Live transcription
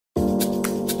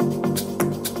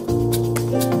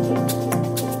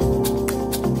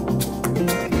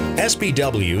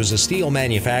SBW is a steel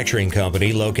manufacturing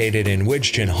company located in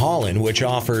Widgeton, Holland, which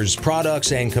offers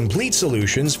products and complete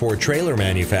solutions for trailer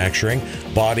manufacturing,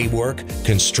 bodywork,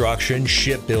 construction,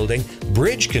 shipbuilding,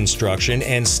 bridge construction,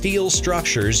 and steel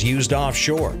structures used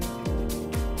offshore.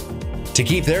 To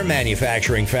keep their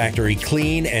manufacturing factory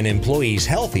clean and employees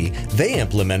healthy, they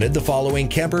implemented the following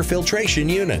Kemper filtration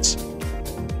units: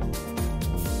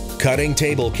 Cutting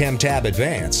Table ChemTab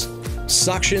Advance,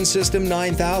 Suction System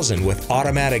 9000 with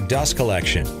automatic dust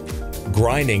collection,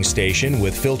 Grinding Station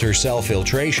with filter cell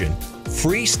filtration,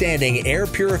 Freestanding air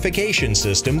purification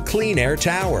system Clean Air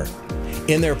Tower.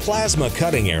 In their plasma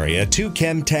cutting area, 2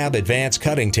 ChemTab Advance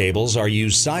cutting tables are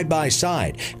used side by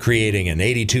side, creating an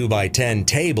 82 by 10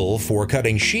 table for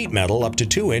cutting sheet metal up to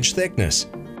 2-inch thickness.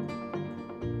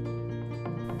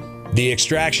 The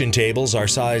extraction tables are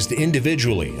sized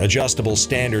individually, adjustable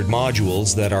standard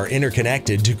modules that are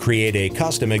interconnected to create a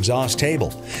custom exhaust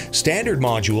table. Standard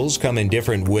modules come in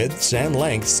different widths and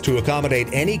lengths to accommodate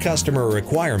any customer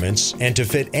requirements and to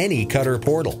fit any cutter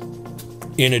portal.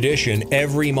 In addition,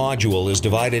 every module is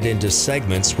divided into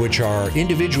segments which are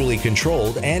individually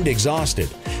controlled and exhausted.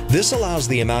 This allows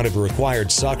the amount of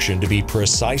required suction to be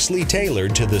precisely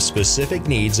tailored to the specific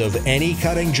needs of any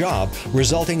cutting job,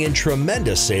 resulting in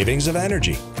tremendous savings of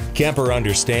energy. Kemper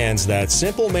understands that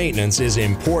simple maintenance is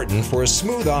important for a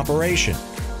smooth operation.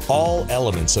 All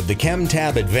elements of the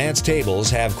ChemTab Advanced tables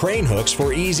have crane hooks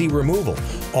for easy removal.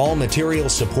 All material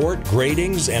support,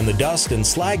 gratings, and the dust and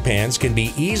slag pans can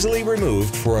be easily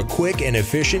removed for a quick and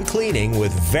efficient cleaning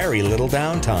with very little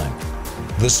downtime.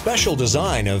 The special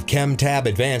design of ChemTab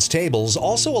Advanced tables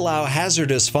also allow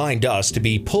hazardous fine dust to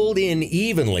be pulled in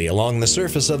evenly along the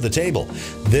surface of the table.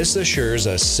 This assures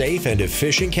a safe and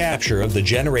efficient capture of the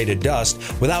generated dust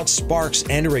without sparks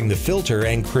entering the filter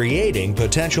and creating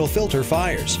potential filter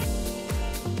fires.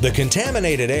 The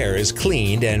contaminated air is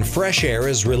cleaned and fresh air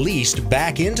is released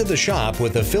back into the shop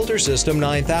with the Filter System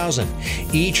 9000.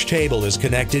 Each table is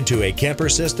connected to a Kemper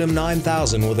System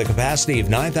 9000 with a capacity of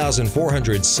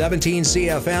 9,417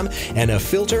 CFM and a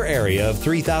filter area of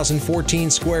 3,014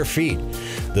 square feet.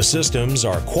 The systems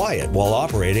are quiet while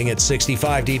operating at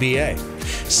 65 dBA.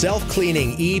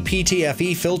 Self-cleaning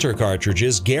ePTFE filter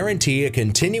cartridges guarantee a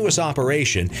continuous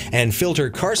operation and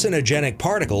filter carcinogenic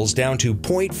particles down to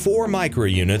 0.4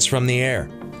 microunits from the air.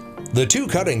 The 2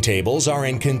 cutting tables are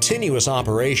in continuous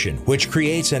operation, which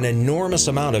creates an enormous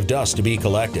amount of dust to be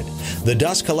collected. The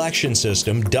dust collection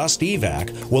system, Dust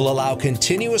Evac, will allow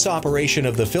continuous operation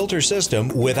of the filter system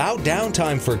without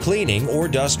downtime for cleaning or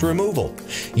dust removal.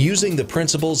 Using the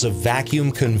principles of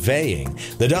vacuum conveying,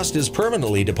 the dust is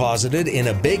permanently deposited in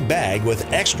a big bag with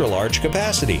extra large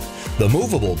capacity. The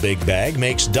movable big bag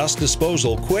makes dust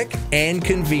disposal quick and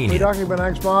convenient.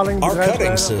 Our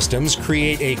cutting systems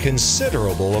create a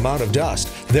considerable amount of dust.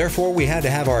 Therefore, we had to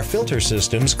have our filter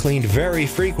systems cleaned very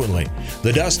frequently.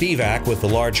 The Dust Evac with the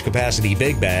large capacity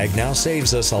big bag now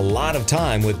saves us a lot of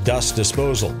time with dust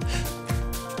disposal.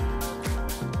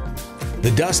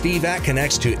 The Dust Evac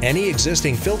connects to any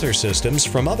existing filter systems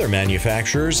from other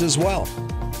manufacturers as well.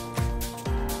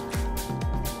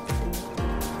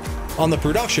 On the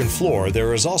production floor,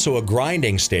 there is also a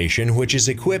grinding station which is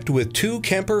equipped with 2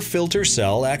 Kemper Filter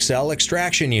Cell XL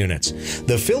extraction units.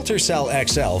 The Filter Cell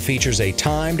XL features a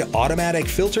timed automatic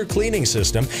filter cleaning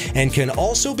system and can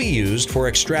also be used for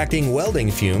extracting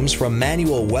welding fumes from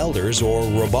manual welders or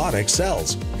robotic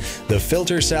cells. The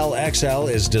Filter Cell XL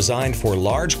is designed for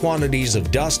large quantities of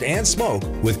dust and smoke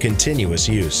with continuous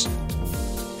use.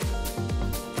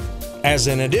 As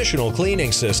an additional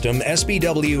cleaning system,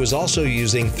 SBW is also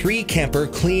using 3 Kemper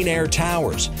Clean Air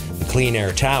Towers. The Clean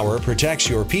Air Tower protects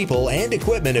your people and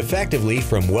equipment effectively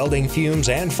from welding fumes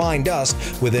and fine dust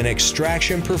with an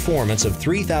extraction performance of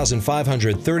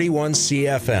 3,531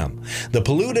 CFM. The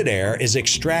polluted air is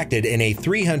extracted in a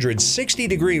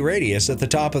 360-degree radius at the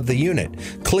top of the unit,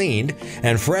 cleaned,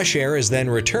 and fresh air is then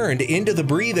returned into the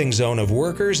breathing zone of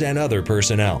workers and other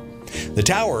personnel. The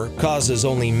tower causes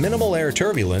only minimal air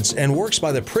turbulence and works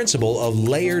by the principle of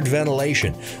layered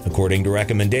ventilation, according to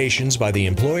recommendations by the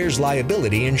Employers'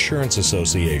 Liability Insurance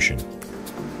Association.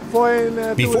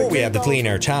 Before we had the Clean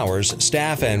Air Towers,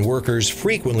 staff and workers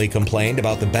frequently complained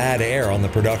about the bad air on the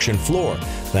production floor.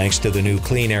 Thanks to the new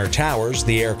Clean Air Towers,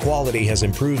 the air quality has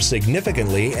improved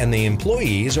significantly and the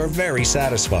employees are very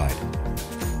satisfied.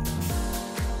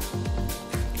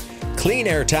 Clean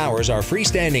Air Towers are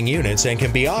freestanding units and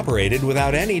can be operated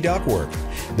without any ductwork.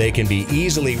 They can be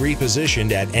easily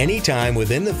repositioned at any time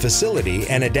within the facility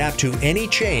and adapt to any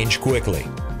change quickly.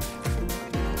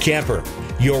 Kemper,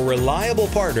 your reliable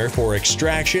partner for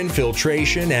extraction,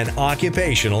 filtration, and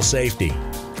occupational safety.